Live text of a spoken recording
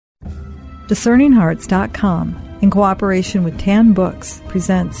DiscerningHearts.com, in cooperation with Tan Books,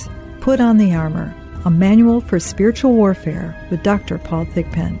 presents Put on the Armor, a manual for spiritual warfare with Dr. Paul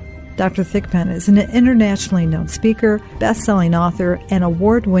Thigpen. Dr. Thigpen is an internationally known speaker, best-selling author, and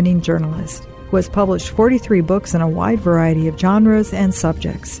award-winning journalist who has published 43 books in a wide variety of genres and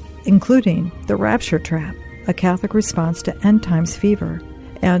subjects, including The Rapture Trap, A Catholic Response to End Times Fever,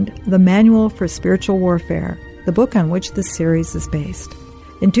 and The Manual for Spiritual Warfare, the book on which this series is based.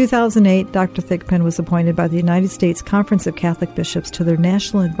 In 2008, Dr. Thigpen was appointed by the United States Conference of Catholic Bishops to their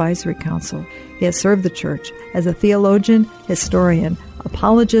National Advisory Council. He has served the Church as a theologian, historian,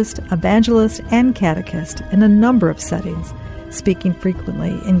 apologist, evangelist, and catechist in a number of settings, speaking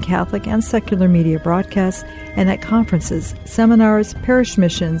frequently in Catholic and secular media broadcasts and at conferences, seminars, parish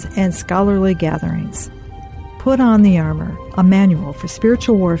missions, and scholarly gatherings. Put on the Armor, a manual for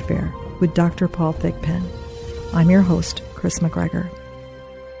spiritual warfare with Dr. Paul Thigpen. I'm your host, Chris McGregor.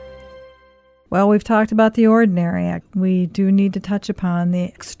 Well, we've talked about the ordinary. We do need to touch upon the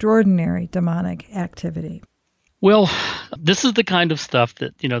extraordinary demonic activity. Well, this is the kind of stuff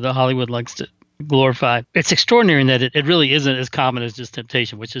that, the Hollywood likes to glorify. It's extraordinary in that it really isn't as common as just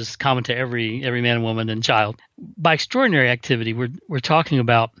temptation, which is common to every man and woman and child. By extraordinary activity, we're talking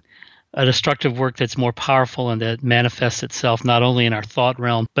about a destructive work that's more powerful and that manifests itself not only in our thought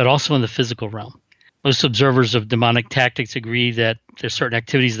realm, but also in the physical realm. Most observers of demonic tactics agree that there's certain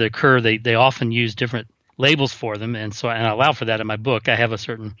activities that occur. They often use different labels for them, and I allow for that in my book. I have a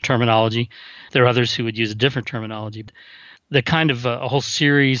certain terminology. There are others who would use a different terminology. The kind of a whole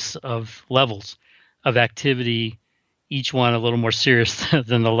series of levels of activity, each one a little more serious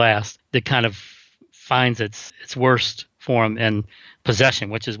than the last, that kind of finds its worst form in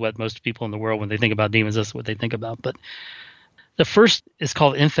possession, which is what most people in the world, when they think about demons, that's what they think about. But the first is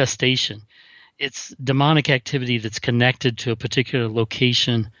called infestation. It's demonic activity that's connected to a particular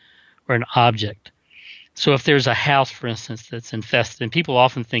location or an object. So if there's a house, for instance, that's infested, and people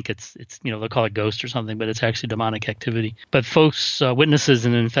often think it's they'll call it ghost or something, but it's actually demonic activity. But folks, witnesses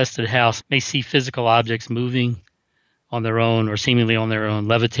in an infested house may see physical objects moving on their own or seemingly on their own,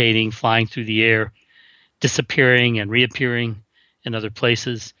 levitating, flying through the air, disappearing and reappearing in other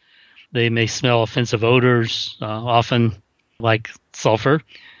places. They may smell offensive odors, often like sulfur.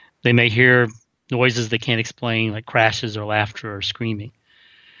 They may hear noises they can't explain, like crashes or laughter or screaming.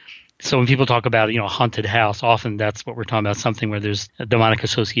 So when people talk about, a haunted house, often that's what we're talking about, something where there's a demonic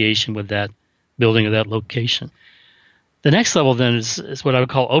association with that building or that location. The next level then is what I would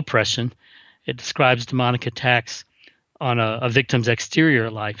call oppression. It describes demonic attacks on a victim's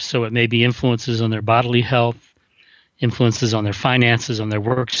exterior life. So it may be influences on their bodily health, influences on their finances, on their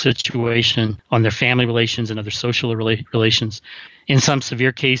work situation, on their family relations and other social relations. In some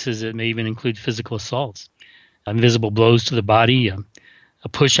severe cases, it may even include physical assaults, invisible blows to the body, a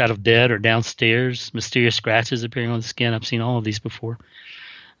push out of bed or downstairs, mysterious scratches appearing on the skin. I've seen all of these before.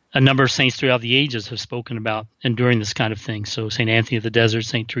 A number of saints throughout the ages have spoken about enduring this kind of thing. So St. Anthony of the Desert,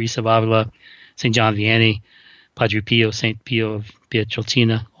 St. Teresa of Avila, St. John Vianney, Padre Pio, St. Pio of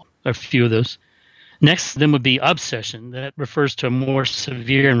Pietrelcina, a few of those. Next, then, would be obsession. That refers to a more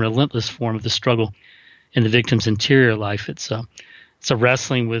severe and relentless form of the struggle in the victim's interior life. It's a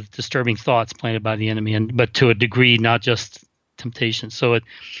wrestling with disturbing thoughts planted by the enemy, but to a degree, not just temptation. So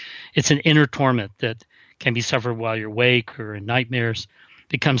it's an inner torment that can be suffered while you're awake or in nightmares,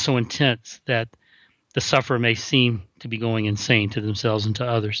 becomes so intense that the sufferer may seem to be going insane to themselves and to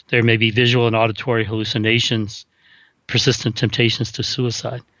others. There may be visual and auditory hallucinations, persistent temptations to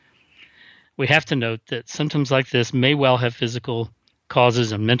suicide. We have to note that symptoms like this may well have physical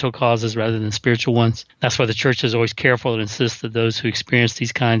causes and mental causes rather than spiritual ones. That's why the Church is always careful and insists that those who experience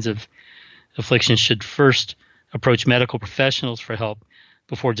these kinds of afflictions should first approach medical professionals for help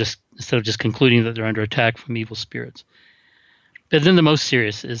instead of just concluding that they're under attack from evil spirits. But then the most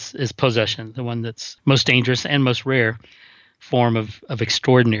serious is possession, the one that's most dangerous and most rare form of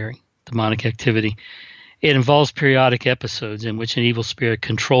extraordinary demonic activity. It involves periodic episodes in which an evil spirit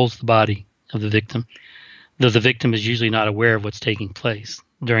controls the body of the victim, though the victim is usually not aware of what's taking place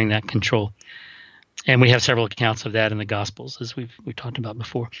during that control. And we have several accounts of that in the Gospels, as we've talked about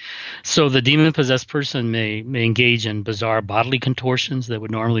before. So the demon-possessed person may engage in bizarre bodily contortions that would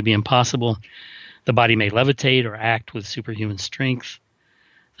normally be impossible. The body may levitate or act with superhuman strength.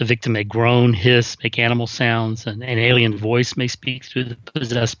 The victim may groan, hiss, make animal sounds, and an alien voice may speak through the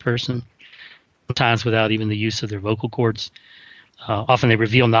possessed person, sometimes without even the use of their vocal cords. Often they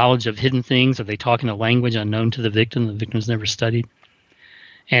reveal knowledge of hidden things, or they talk in a language unknown to the victim's never studied.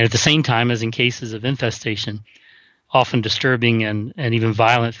 And at the same time, as in cases of infestation, often disturbing and even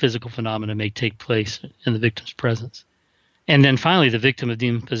violent physical phenomena may take place in the victim's presence. And then finally, the victim of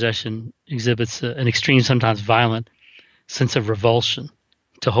demon possession exhibits an extreme, sometimes violent, sense of revulsion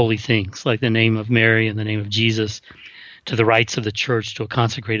to holy things, like the name of Mary and the name of Jesus, to the rites of the church, to a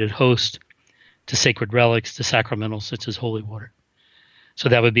consecrated host, to sacred relics, to sacramentals such as holy water. So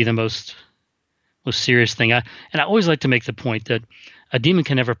that would be the most serious thing. And I always like to make the point that a demon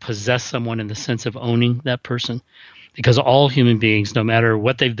can never possess someone in the sense of owning that person, because all human beings, no matter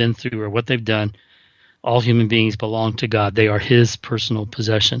what they've been through or what they've done, all human beings belong to God. They are his personal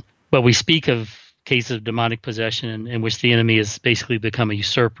possession. But we speak of cases of demonic possession in which the enemy has basically become a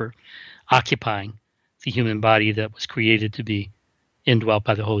usurper, occupying the human body that was created to be indwelt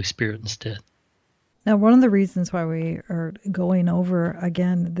by the Holy Spirit instead. Now, one of the reasons why we are going over,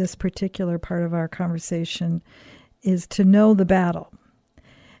 again, this particular part of our conversation is to know the battle.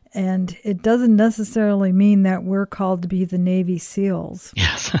 And it doesn't necessarily mean that we're called to be the Navy SEALs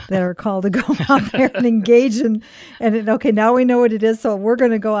that are called to go out there and engage okay, now we know what it is, so we're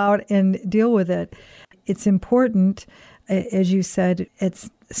going to go out and deal with it. It's important, as you said, at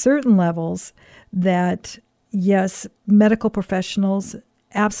certain levels that, yes, medical professionals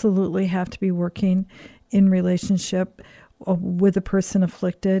absolutely have to be working in relationship with a person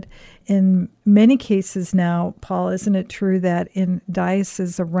afflicted. In many cases now, Paul, isn't it true that in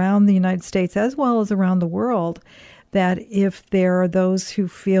dioceses around the United States as well as around the world, that if there are those who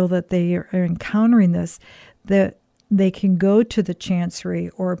feel that they are encountering this, that they can go to the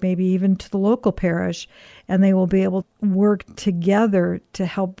chancery or maybe even to the local parish, and they will be able to work together to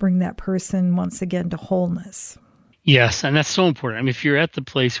help bring that person once again to wholeness? Yes, and that's so important. I mean, if you're at the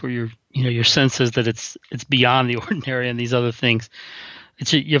place where your sense is that it's beyond the ordinary and these other things,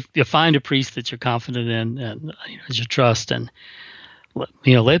 you find a priest that you're confident in and as you trust, and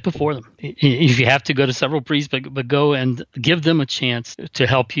lay it before them. If you have to go to several priests, but go and give them a chance to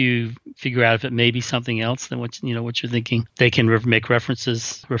help you figure out if it may be something else than what you're thinking. They can make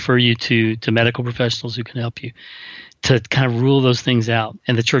references, refer you to medical professionals who can help you to kind of rule those things out,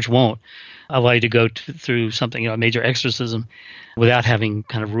 and the church won't allow you to go through something, a major exorcism, without having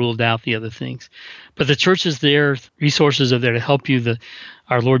kind of ruled out the other things. But the church is there, resources are there to help you.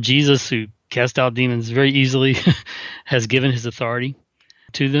 Our Lord Jesus, who cast out demons very easily, has given his authority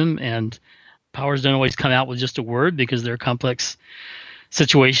to them, and powers don't always come out with just a word, because they're complex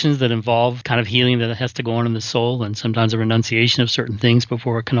situations that involve kind of healing that has to go on in the soul, and sometimes a renunciation of certain things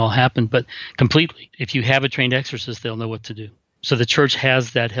before it can all happen. But completely, if you have a trained exorcist, they'll know what to do. So the church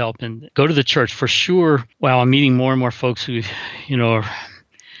has that help, and go to the church for sure. Wow, I'm meeting more and more folks who,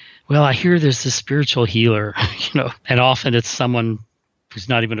 I hear there's this spiritual healer, and often it's someone who's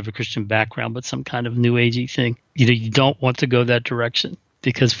not even of a Christian background, but some kind of new agey thing. You don't want to go that direction,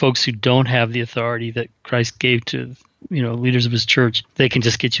 because folks who don't have the authority that Christ gave to, leaders of his church, they can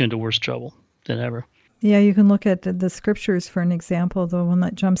just get you into worse trouble than ever. Yeah, you can look at the scriptures for an example. The one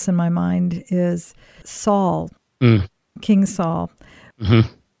that jumps in my mind is Saul. King Saul,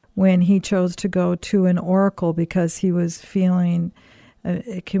 when he chose to go to an oracle because he was feeling,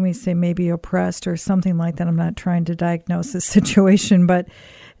 can we say maybe oppressed or something like that? I'm not trying to diagnose the situation, but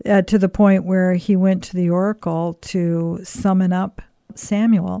to the point where he went to the oracle to summon up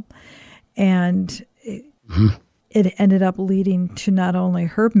Samuel, and it ended up leading to not only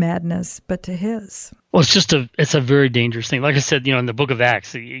her madness, but to his. Well, it's a very dangerous thing. Like I said, in the book of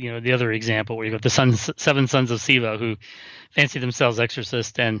Acts, the other example where you got the seven sons of Sceva who fancy themselves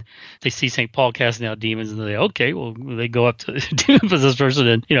exorcists, and they see St. Paul casting out demons, and they go up to demon-possessed person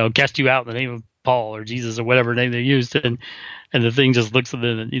and, cast you out in the name of Paul or Jesus or whatever name they used. And the thing just looks at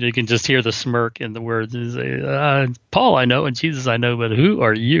them, and you can just hear the smirk in the words and say, Paul I know and Jesus I know, but who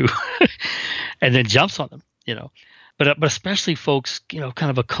are you? And then jumps on them, But especially folks,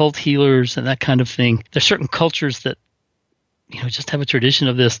 kind of occult healers and that kind of thing. There's certain cultures that, just have a tradition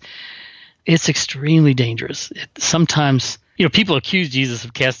of this. It's extremely dangerous. Sometimes, people accuse Jesus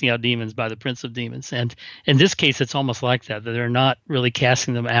of casting out demons by the prince of demons. And in this case, it's almost like that they're not really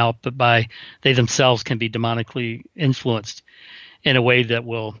casting them out, but they themselves can be demonically influenced in a way that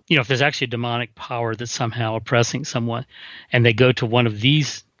will, if there's actually a demonic power that's somehow oppressing someone, and they go to one of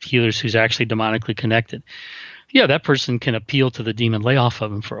these healers who's actually demonically connected, that person can appeal to the demon, lay off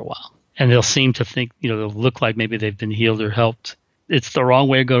of him for a while. And they'll seem to think, they'll look like maybe they've been healed or helped. It's the wrong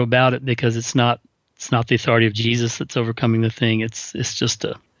way to go about it, because it's not the authority of Jesus that's overcoming the thing. It's just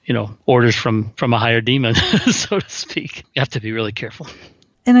orders from a higher demon, so to speak. You have to be really careful.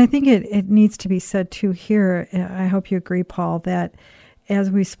 And I think it needs to be said too here, I hope you agree, Paul, that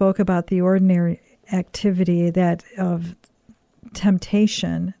as we spoke about the ordinary activity that of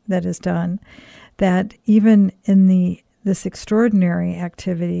temptation that is done, that even in this extraordinary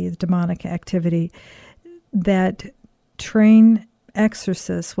activity, the demonic activity, that trained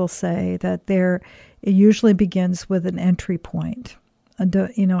exorcists will say that it usually begins with an entry point, a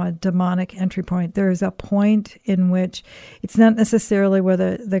demonic entry point. There's a point in which it's not necessarily where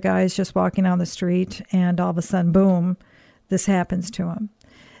the guy is just walking down the street and all of a sudden, boom, this happens to him.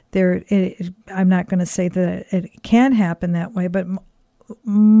 I'm not going to say that it can happen that way, but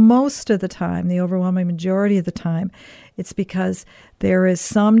most of the time, the overwhelming majority of the time, it's because there is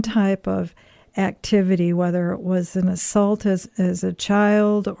some type of activity, whether it was an assault as a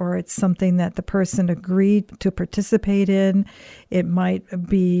child or it's something that the person agreed to participate in. It might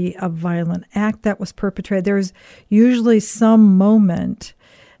be a violent act that was perpetrated. There's usually some moment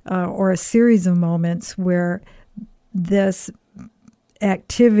or a series of moments where this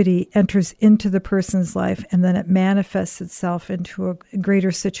activity enters into the person's life and then it manifests itself into a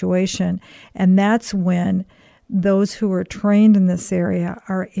greater situation. And that's when those who are trained in this area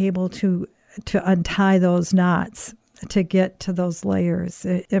are able to untie those knots, to get to those layers.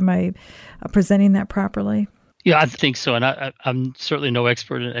 Am I presenting that properly? Yeah, I think so. And I'm certainly no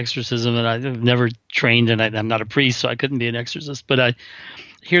expert in exorcism, and I've never trained, and I'm not a priest, so I couldn't be an exorcist. But I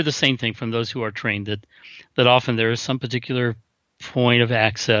hear the same thing from those who are trained, that often there is some particular point of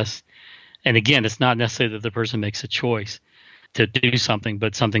access. And again, it's not necessarily that the person makes a choice to do something,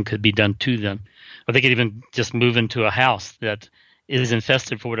 but something could be done to them. Or they could even just move into a house that is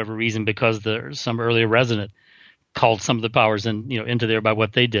infested for whatever reason because there's some earlier resident called some of the powers into there by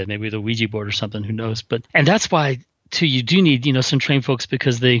what they did, maybe the Ouija board or something, who knows. And that's why too you do need some trained folks,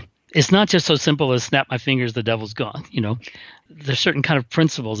 because it's not just so simple as snap my fingers, the devil's gone. There's certain kind of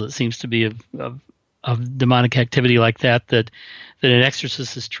principles that seems to be of demonic activity like that an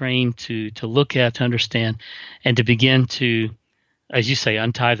exorcist is trained to look at, to understand, and to begin to, as you say,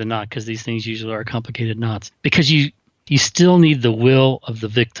 untie the knot, because these things usually are complicated knots. Because you still need the will of the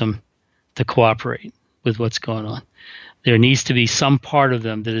victim to cooperate with what's going on. There needs to be some part of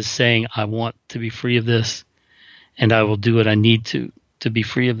them that is saying, I want to be free of this, and I will do what I need to be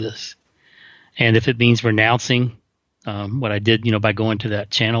free of this. And if it means renouncing what I did, by going to that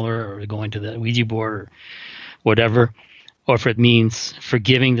channeler or going to that Ouija board or whatever, or if it means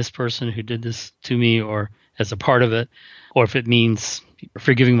forgiving this person who did this to me or as a part of it, or if it means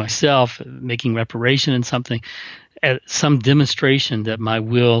forgiving myself, making reparation in something, some demonstration that my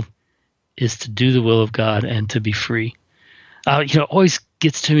will is to do the will of God and to be free. Always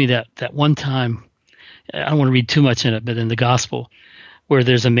gets to me that one time, I don't want to read too much in it, but in the gospel, where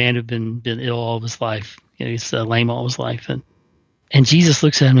there's a man who'd been ill all of his life. He's lame all his life. And Jesus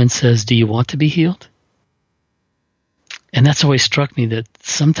looks at him and says, do you want to be healed? And that's always struck me, that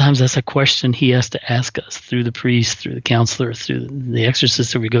sometimes that's a question he has to ask us through the priest, through the counselor, through the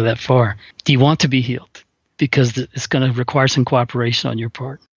exorcist, if we go that far. Do you want to be healed? Because it's going to require some cooperation on your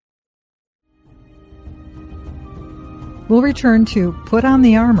part. We'll return to Put on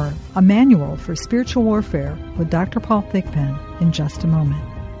the Armor, a manual for spiritual warfare, with Dr. Paul Thigpen in just a moment.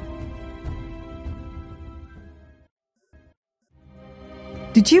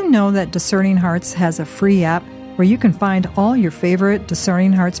 Did you know that Discerning Hearts has a free app where you can find all your favorite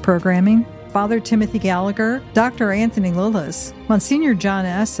Discerning Hearts programming? Father Timothy Gallagher, Dr. Anthony Lillis, Monsignor John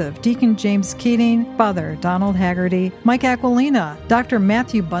Esseff, Deacon James Keating, Father Donald Haggerty, Mike Aquilina, Dr.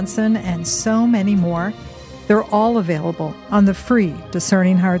 Matthew Bunson, and so many more. They're all available on the free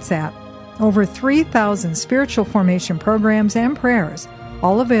Discerning Hearts app. Over 3,000 spiritual formation programs and prayers,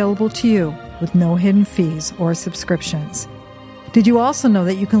 all available to you with no hidden fees or subscriptions. Did you also know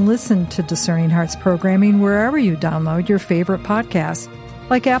that you can listen to Discerning Hearts programming wherever you download your favorite podcasts,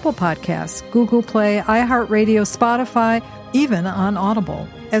 like Apple Podcasts, Google Play, iHeartRadio, Spotify, even on Audible,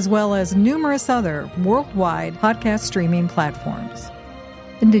 as well as numerous other worldwide podcast streaming platforms.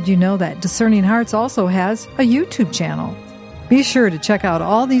 And did you know that Discerning Hearts also has a YouTube channel? Be sure to check out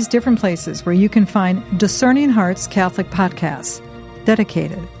all these different places where you can find Discerning Hearts Catholic podcasts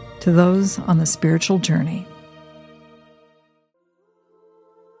dedicated to those on the spiritual journey.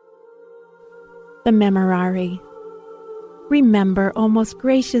 The Memorare. Remember, O most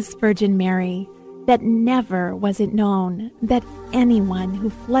gracious Virgin Mary, that never was it known that anyone who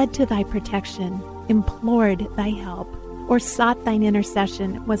fled to thy protection, implored thy help, or sought thine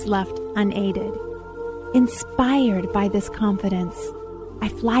intercession was left unaided. Inspired by this confidence, I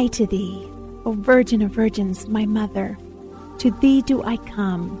fly to thee, O Virgin of Virgins, my Mother. To thee do I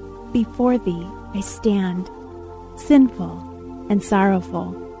come, before thee I stand, sinful and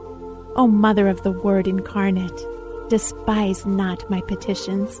sorrowful. O Mother of the Word incarnate, despise not my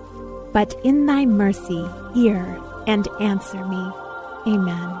petitions, but in thy mercy hear and answer me.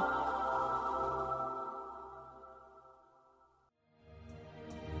 Amen.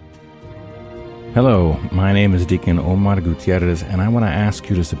 Hello, my name is Deacon Omar Gutierrez, and I want to ask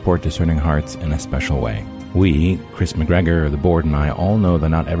you to support Discerning Hearts in a special way. We, Chris McGregor, the board, and I all know that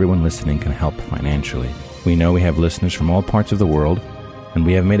not everyone listening can help financially. We know we have listeners from all parts of the world, and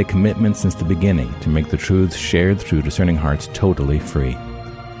we have made a commitment since the beginning to make the truths shared through Discerning Hearts totally free.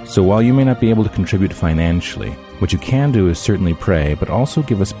 So while you may not be able to contribute financially, what you can do is certainly pray, but also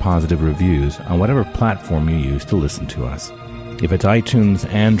give us positive reviews on whatever platform you use to listen to us. If it's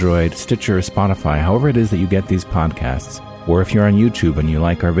iTunes, Android, Stitcher, or Spotify, however it is that you get these podcasts, or if you're on YouTube and you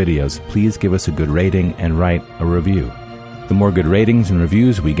like our videos, please give us a good rating and write a review. The more good ratings and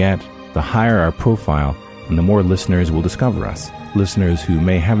reviews we get, the higher our profile, and the more listeners will discover us, listeners who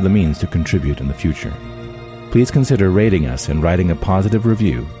may have the means to contribute in the future. Please consider rating us and writing a positive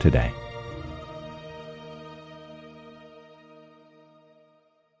review today.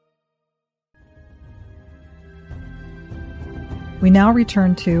 We now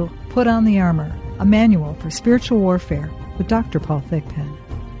return to Put on the Armor, a manual for spiritual warfare with Dr. Paul Thigpen.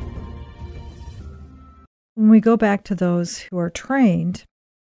 When we go back to those who are trained,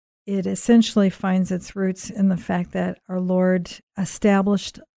 it essentially finds its roots in the fact that our Lord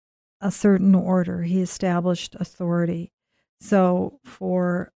established a certain order. He established authority. So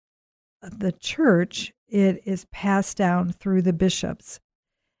for the church, it is passed down through the bishops.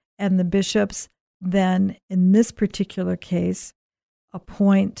 And the bishops then, in this particular case,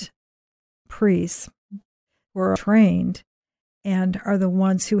 appoint priests who are trained and are the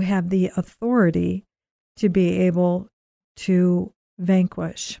ones who have the authority to be able to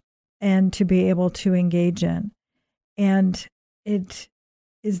vanquish and to be able to engage in. And it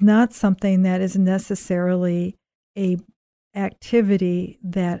is not something that is necessarily a activity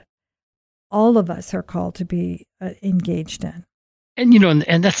that all of us are called to be engaged in. And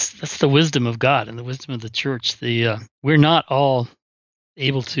and that's the wisdom of God and the wisdom of the church. We're not all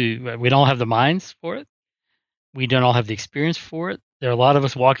able to. We don't all have the minds for it. We don't all have the experience for it. There are a lot of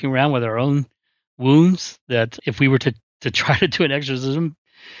us walking around with our own wounds that, if we were to try to do an exorcism,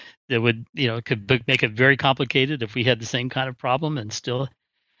 that would could make it very complicated if we had the same kind of problem and still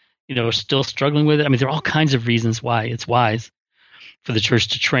struggling with it. I mean, there are all kinds of reasons why it's wise for the church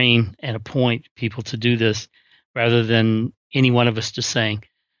to train and appoint people to do this, rather than any one of us just saying,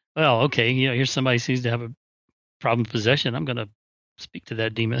 well, okay, here's somebody who seems to have a problem with possession. I'm going to speak to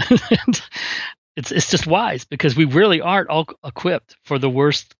that demon. It's just wise, because we really aren't all equipped for the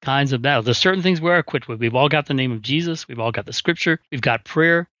worst kinds of battles. There's certain things we're equipped with. We've all got the name of Jesus. We've all got the scripture. We've got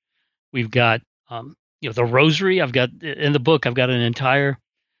prayer. We've got the rosary. I've got in the book, I've got an entire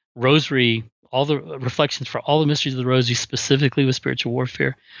rosary, all the reflections for all the mysteries of the rosary, specifically with spiritual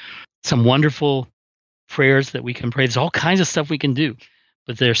warfare. Some wonderful prayers that we can pray. There's all kinds of stuff we can do,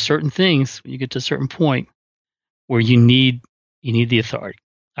 but there are certain things when you get to a certain point where you need the authority.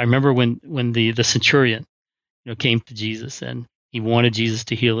 I remember when the centurion came to Jesus and he wanted Jesus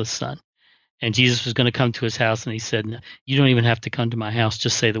to heal his son, and Jesus was going to come to his house, and he said, "No, you don't even have to come to my house,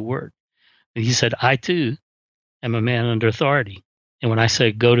 just say the word." And he said, "I too am a man under authority, and when I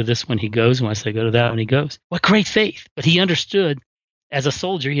say go to this one, he goes, and when I say go to that one, he goes." What great faith! But he understood, as a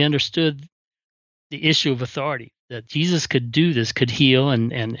soldier, he understood the issue of authority, that Jesus could do this, could heal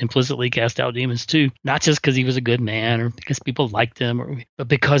and implicitly cast out demons too, not just because he was a good man or because people liked him, but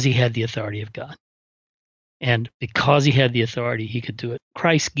because he had the authority of God. And because he had the authority, he could do it.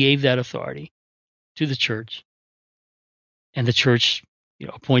 Christ gave that authority to the church, and the church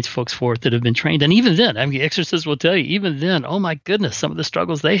appoints folks for it that have been trained. And even then, I mean, exorcists will tell you, even then, oh my goodness, some of the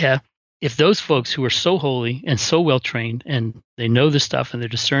struggles they have. If those folks who are so holy and so well trained and they know this stuff and they're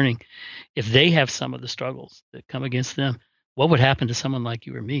discerning, if they have some of the struggles that come against them, what would happen to someone like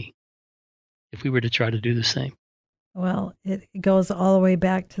you or me if we were to try to do the same? Well, it goes all the way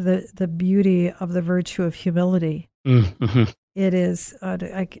back to the beauty of the virtue of humility. Mm-hmm. It is, I'm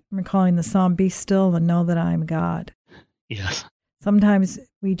recalling the psalm, "Be still and know that I am God." Yes. Sometimes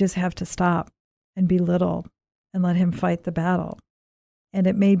we just have to stop and be little and let him fight the battle. And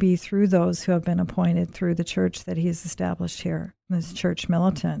it may be through those who have been appointed through the church that he's established here, this church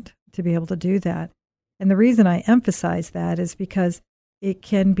militant, to be able to do that. And the reason I emphasize that is because it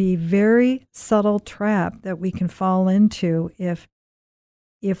can be very subtle trap that we can fall into if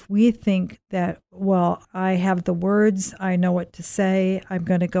we think that, well, I have the words, I know what to say, I'm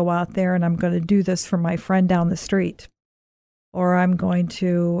going to go out there and I'm going to do this for my friend down the street, or I'm going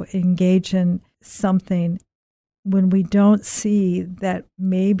to engage in something, when we don't see that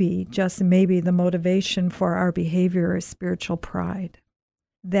maybe, just maybe, the motivation for our behavior is spiritual pride.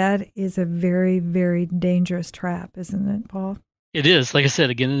 That is a very, very dangerous trap, isn't it, Paul? It is. Like I said,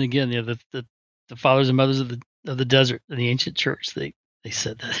 again and again, the fathers and mothers of the desert, in the ancient church, they They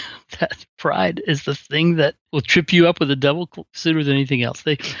said that pride is the thing that will trip you up with the devil sooner than anything else.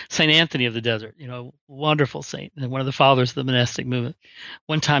 St. Anthony of the Desert, wonderful saint, and one of the fathers of the monastic movement.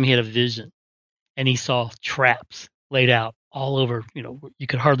 One time he had a vision, and he saw traps laid out all over. You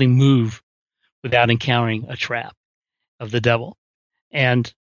could hardly move without encountering a trap of the devil.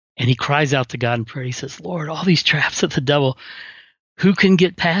 And he cries out to God in prayer. He says, Lord, all these traps of the devil, who can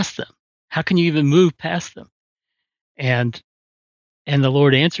get past them? How can you even move past them? And the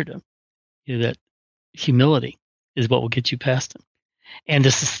Lord answered him, that humility is what will get you past them. And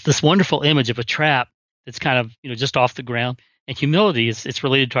this wonderful image of a trap that's kind of, just off the ground. And humility it's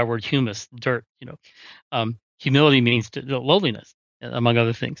related to our word humus, dirt. Humility means lowliness, among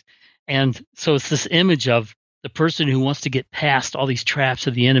other things. And so it's this image of the person who wants to get past all these traps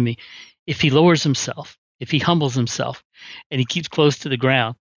of the enemy. If he lowers himself, if he humbles himself, and he keeps close to the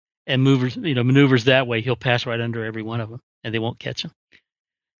ground and maneuvers that way, he'll pass right under every one of them, and they won't catch him.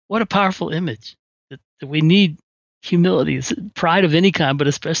 What a powerful image! That we need humility, it's pride of any kind, but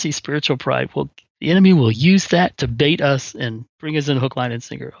especially spiritual pride. Well, the enemy will use that to bait us and bring us in hook, line, and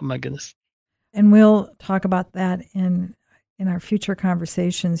sinker. Oh my goodness! And we'll talk about that in our future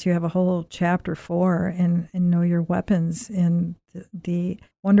conversations. You have a whole chapter 4 in Know Your Weapons in the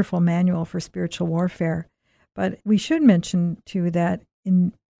wonderful manual for spiritual warfare. But we should mention, too, that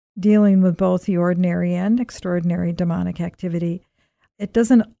in dealing with both the ordinary and extraordinary demonic activity, it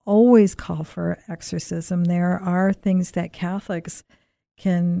doesn't always call for exorcism. There are things that Catholics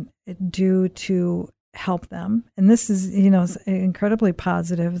can do to help them. And this is, incredibly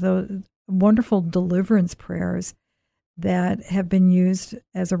positive. Those wonderful deliverance prayers that have been used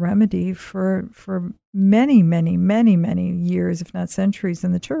as a remedy for many, many, many, many years, if not centuries,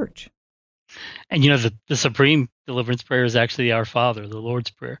 in the church. And the supreme deliverance prayer is actually Our Father, the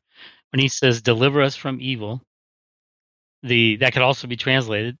Lord's Prayer. When he says, "Deliver us from evil," that could also be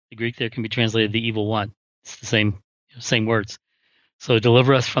translated. The Greek there can be translated the evil one. It's the same words. So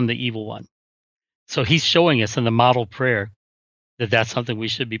deliver us from the evil one. So he's showing us in the model prayer that that's something we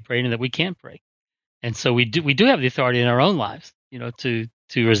should be praying and that we can pray. And so we do have the authority in our own lives, to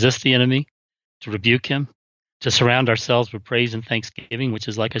resist the enemy, to rebuke him, to surround ourselves with praise and thanksgiving, which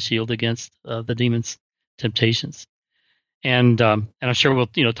is like a shield against the demon's temptations. And I'm sure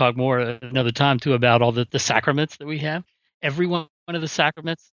we'll talk more another time too about all the sacraments that we have. Every one of the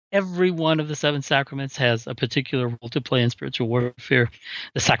sacraments, every one of the 7 sacraments has a particular role to play in spiritual warfare.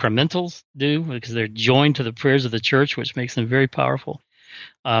 The sacramentals do, because they're joined to the prayers of the church, which makes them very powerful.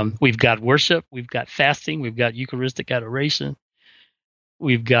 We've got worship, we've got fasting, we've got Eucharistic adoration,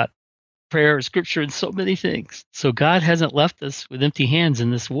 we've got prayer, scripture, and so many things. So God hasn't left us with empty hands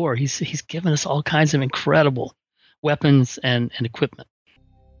in this war. He's given us all kinds of incredible weapons and equipment.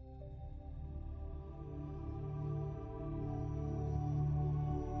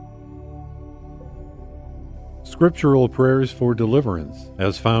 Scriptural prayers for deliverance,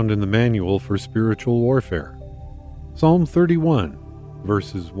 as found in the Manual for Spiritual Warfare. Psalm 31,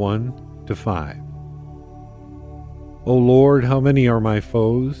 verses 1 to 5. O Lord, how many are my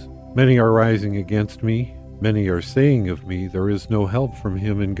foes? Many are rising against me. Many are saying of me, there is no help from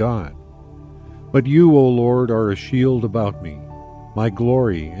him in God. But you, O Lord, are a shield about me, my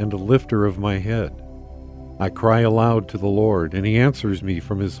glory and a lifter of my head. I cry aloud to the Lord, and he answers me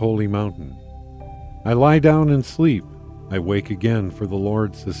from his holy mountain. I lie down and sleep. I wake again, for the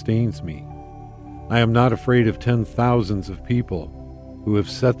Lord sustains me. I am not afraid of 10,000s of people who have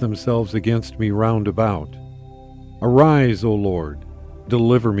set themselves against me round about. Arise, O Lord,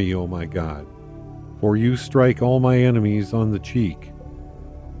 deliver me, O my God, for you strike all my enemies on the cheek.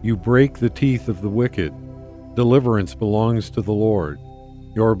 You break the teeth of the wicked. Deliverance belongs to the Lord,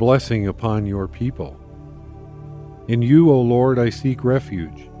 your blessing upon your people. In you, O Lord, I seek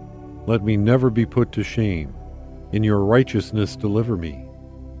refuge. Let me never be put to shame. In your righteousness deliver me.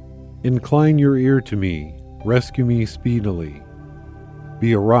 Incline your ear to me. Rescue me speedily.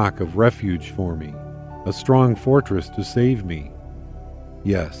 Be a rock of refuge for me, a strong fortress to save me.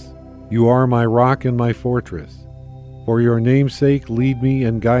 Yes, you are my rock and my fortress. For your name's sake lead me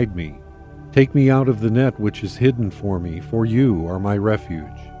and guide me. Take me out of the net which is hidden for me, for you are my refuge.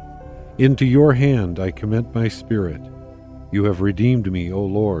 Into your hand I commit my spirit. You have redeemed me, O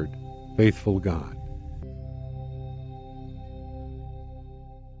Lord, faithful God.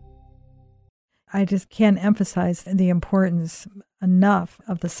 I just can't emphasize the importance enough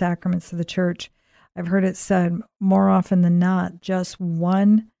of the sacraments of the church. I've heard it said more often than not, just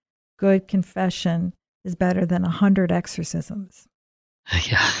one good confession is better than 100 exorcisms.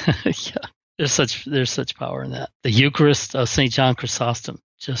 Yeah, yeah. There's such power in that. The Eucharist of St. John Chrysostom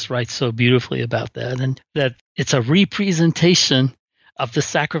just writes so beautifully about that, and that it's a representation of the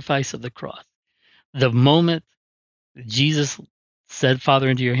sacrifice of the cross. The moment Jesus said, Father,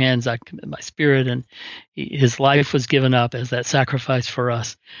 into your hands I commit my spirit, and his life was given up as that sacrifice for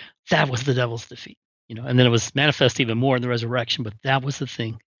us, that was the devil's defeat. And then it was manifest even more in the resurrection, but that was the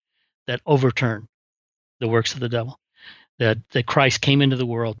thing that overturned the works of the devil, that Christ came into the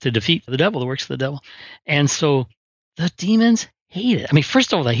world to defeat the devil, the works of the devil. And so the demons hate it. I mean,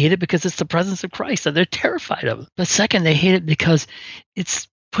 first of all, they hate it because it's the presence of Christ, and they're terrified of it. But second, they hate it because it's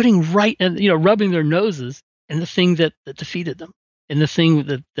putting rubbing their noses in the thing that defeated them, and the thing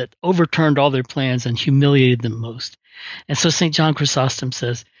that overturned all their plans and humiliated them most. And so St. John Chrysostom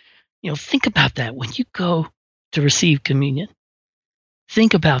says, think about that when you go to receive communion.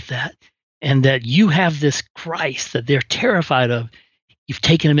 Think about that, and that you have this Christ that they're terrified of. You've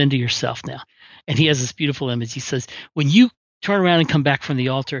taken him into yourself now. And he has this beautiful image. He says, when you turn around and come back from the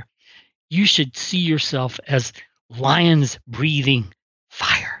altar, you should see yourself as lions breathing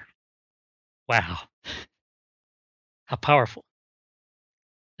fire. Wow. How powerful.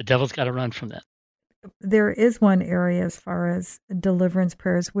 The devil's got to run from that. There is one area as far as deliverance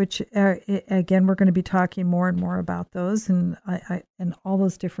prayers, which, again, we're going to be talking more and more about those and all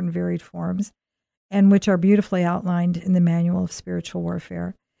those different varied forms, and which are beautifully outlined in the Manual of Spiritual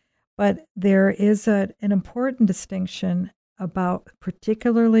Warfare. But there is an important distinction about,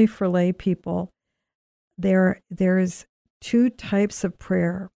 particularly for lay people, there's two types of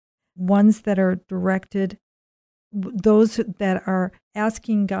prayer. Ones that are directed, those that are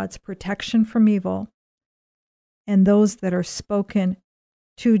asking God's protection from evil, and those that are spoken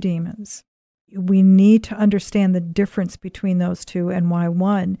to demons. We need to understand the difference between those two and why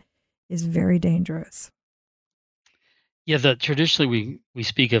one is very dangerous. Yeah, traditionally we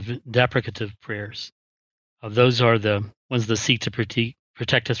speak of deprecative prayers. Those are the ones that seek to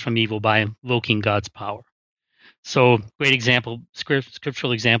protect us from evil by invoking God's power. So, great example,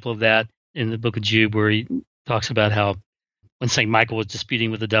 scriptural example of that in the book of Jude, where he talks about how when St. Michael was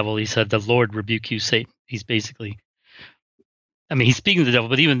disputing with the devil, he said, "The Lord rebuke you, Satan." He's basically, he's speaking to the devil,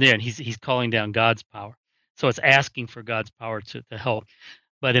 but even then, he's calling down God's power. So it's asking for God's power to help.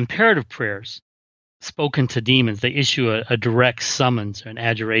 But imperative prayers, spoken to demons, they issue a direct summons or an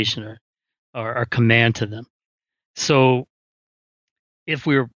adjuration or a command to them. So if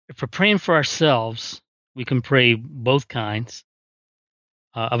we're praying for ourselves, we can pray both kinds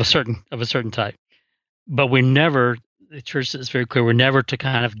of a certain type. But we're never, the church is very clear, we're never to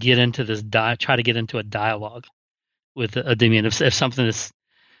kind of get into this try to get into a dialogue with a demon. If something is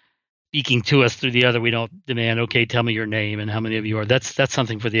speaking to us through the other, we don't demand, okay, tell me your name and how many of you are. That's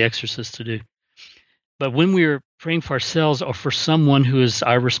something for the exorcist to do. But when we're praying for ourselves or for someone who is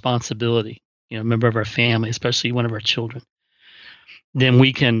our responsibility, a member of our family, especially one of our children, then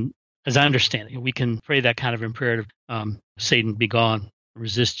we can, as I understand it, we can pray that kind of imperative, Satan, be gone,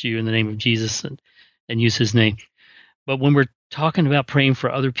 resist you in the name of Jesus, and use his name. But when we're talking about praying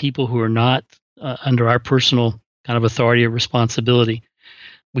for other people who are not under our personal kind of authority or responsibility,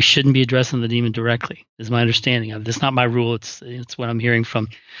 we shouldn't be addressing the demon directly, is my understanding. That's not my rule. It's what I'm hearing from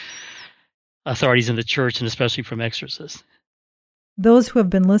authorities in the church, and especially from exorcists. Those who have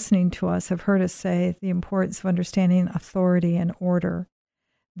been listening to us have heard us say the importance of understanding authority and order,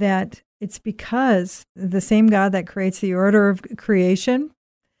 that it's because the same God that creates the order of creation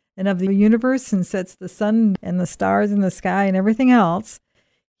and of the universe and sets the sun and the stars in the sky and everything else,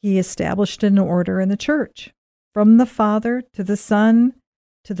 he established an order in the church, from the Father to the Son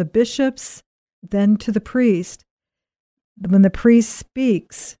to the bishops, then to the priest. When the priest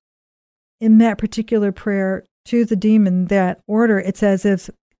speaks in that particular prayer to the demon, that order, it's as if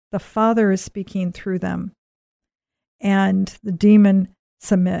the Father is speaking through them and the demon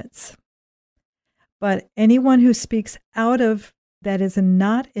submits. But anyone who speaks out of that is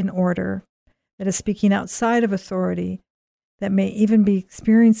not in order, that is speaking outside of authority, that may even be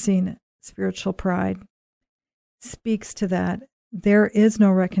experiencing spiritual pride, speaks to that. There is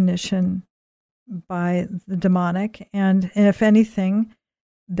no recognition by the demonic, and if anything,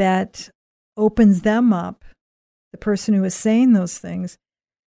 that opens them up, the person who is saying those things,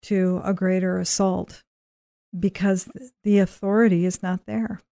 to a greater assault, because the authority is not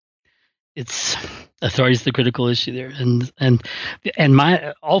there. It's authority is the critical issue there,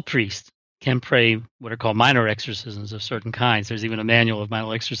 and all priests can pray what are called minor exorcisms of certain kinds. There's even a manual of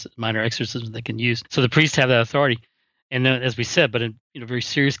minor exorcisms they can use. So the priests have that authority, and then, as we said, but in very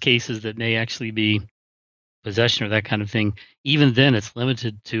serious cases that may actually be possession or that kind of thing, even then it's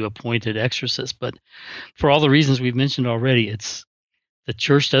limited to appointed exorcists. But for all the reasons we've mentioned already, it's the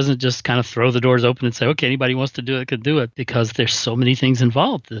church doesn't just kind of throw the doors open and say, okay, anybody wants to do it can do it, because there's so many things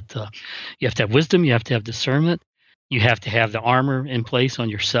involved that you have to have wisdom, you have to have discernment, You have to have the armor in place on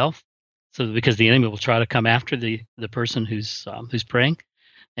yourself, so because the enemy will try to come after the person who's praying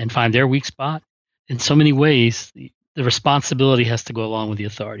and find their weak spot. In so many ways, the responsibility has to go along with the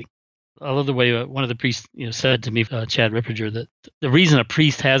authority. I love the way one of the priests said to me, Chad Ripperger, that the reason a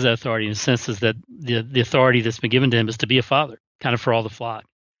priest has that authority in a sense is that the authority that's been given to him is to be a father, kind of for all the flock.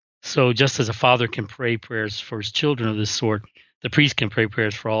 So just as a father can pray prayers for his children of this sort, the priest can pray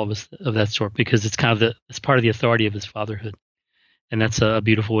prayers for all of us of that sort, because it's kind of it's part of the authority of his fatherhood, and that's a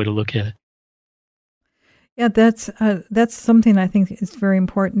beautiful way to look at it. Yeah, that's something I think is very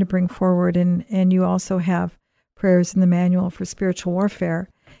important to bring forward, and you also have prayers in the Manual for Spiritual Warfare,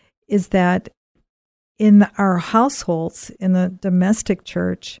 is that in our households, in the domestic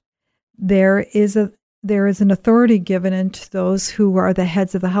church, there is an authority given into those who are the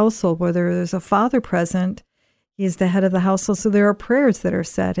heads of the household. Whether there's a father present, he's the head of the household. So there are prayers that are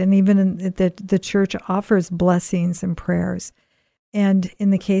said, and even in the church offers blessings and prayers. And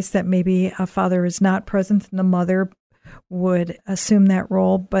in the case that maybe a father is not present, the mother would assume that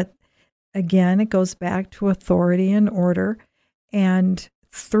role. But again, it goes back to authority and order. And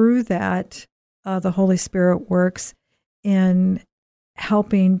through that, the Holy Spirit works in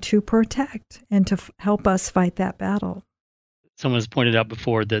helping to protect and to help us fight that battle. Someone has pointed out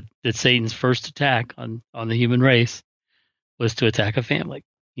before that Satan's first attack on the human race was to attack a family.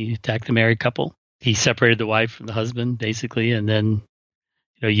 He attacked the married couple. He separated the wife from the husband, basically, and then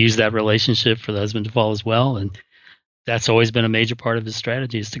used that relationship for the husband to fall as well. And that's always been a major part of his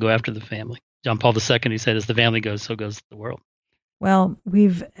strategy, is to go after the family. John Paul II, he said, as the family goes, so goes the world. Well,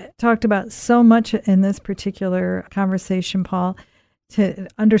 we've talked about so much in this particular conversation, Paul, to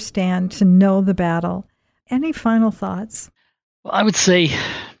understand, to know the battle. Any final thoughts? Well, I would say,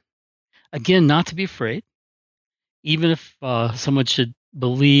 again, not to be afraid. Even if someone should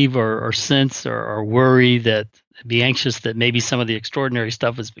believe or sense or worry, that be anxious that maybe some of the extraordinary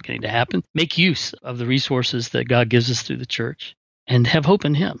stuff is beginning to happen, make use of the resources that God gives us through the church and have hope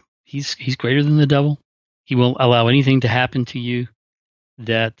in Him. He's greater than the devil. He won't allow anything to happen to you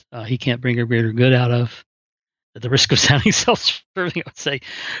that He can't bring a greater good out of. At the risk of sounding self-serving, I would say,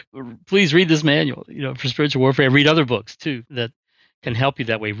 please read this manual, for spiritual warfare. Read other books too that can help you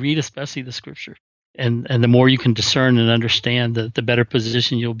that way. Read especially the Scripture, and the more you can discern and understand, the better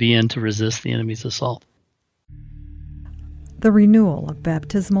position you'll be in to resist the enemy's assault. The renewal of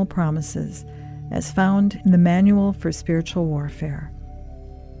baptismal promises, as found in the Manual for Spiritual Warfare.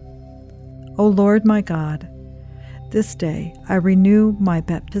 O Lord my God, this day I renew my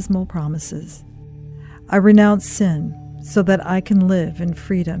baptismal promises. I renounce sin so that I can live in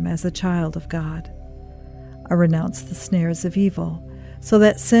freedom as a child of God. I renounce the snares of evil so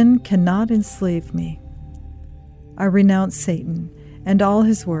that sin cannot enslave me. I renounce Satan and all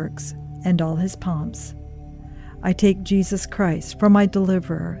his works and all his pomps. I take Jesus Christ for my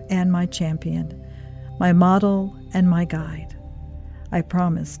deliverer and my champion, my model and my guide. I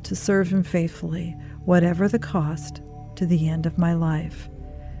promise to serve him faithfully, whatever the cost, to the end of my life,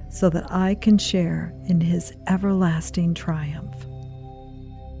 so that I can share in his everlasting triumph.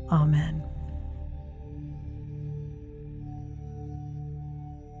 Amen.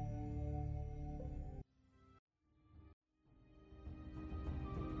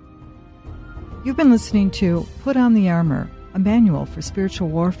 You've been listening to Put on the Armor, a manual for spiritual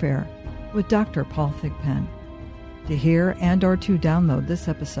warfare with Dr. Paul Thigpen. To hear and or to download this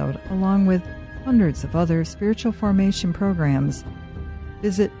episode, along with hundreds of other spiritual formation programs,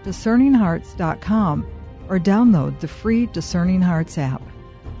 visit discerninghearts.com or download the free Discerning Hearts app.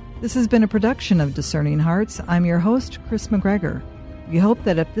 This has been a production of Discerning Hearts. I'm your host, Chris McGregor. We hope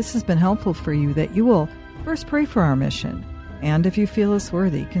that if this has been helpful for you, that you will first pray for our mission. And if you feel us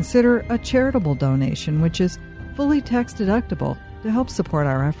worthy, consider a charitable donation, which is fully tax deductible, to help support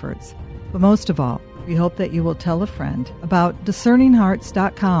our efforts. But most of all, we hope that you will tell a friend about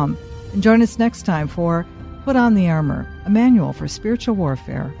discerninghearts.com and join us next time for Put on the Armor, a manual for spiritual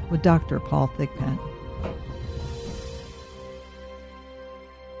warfare with Dr. Paul Thigpen.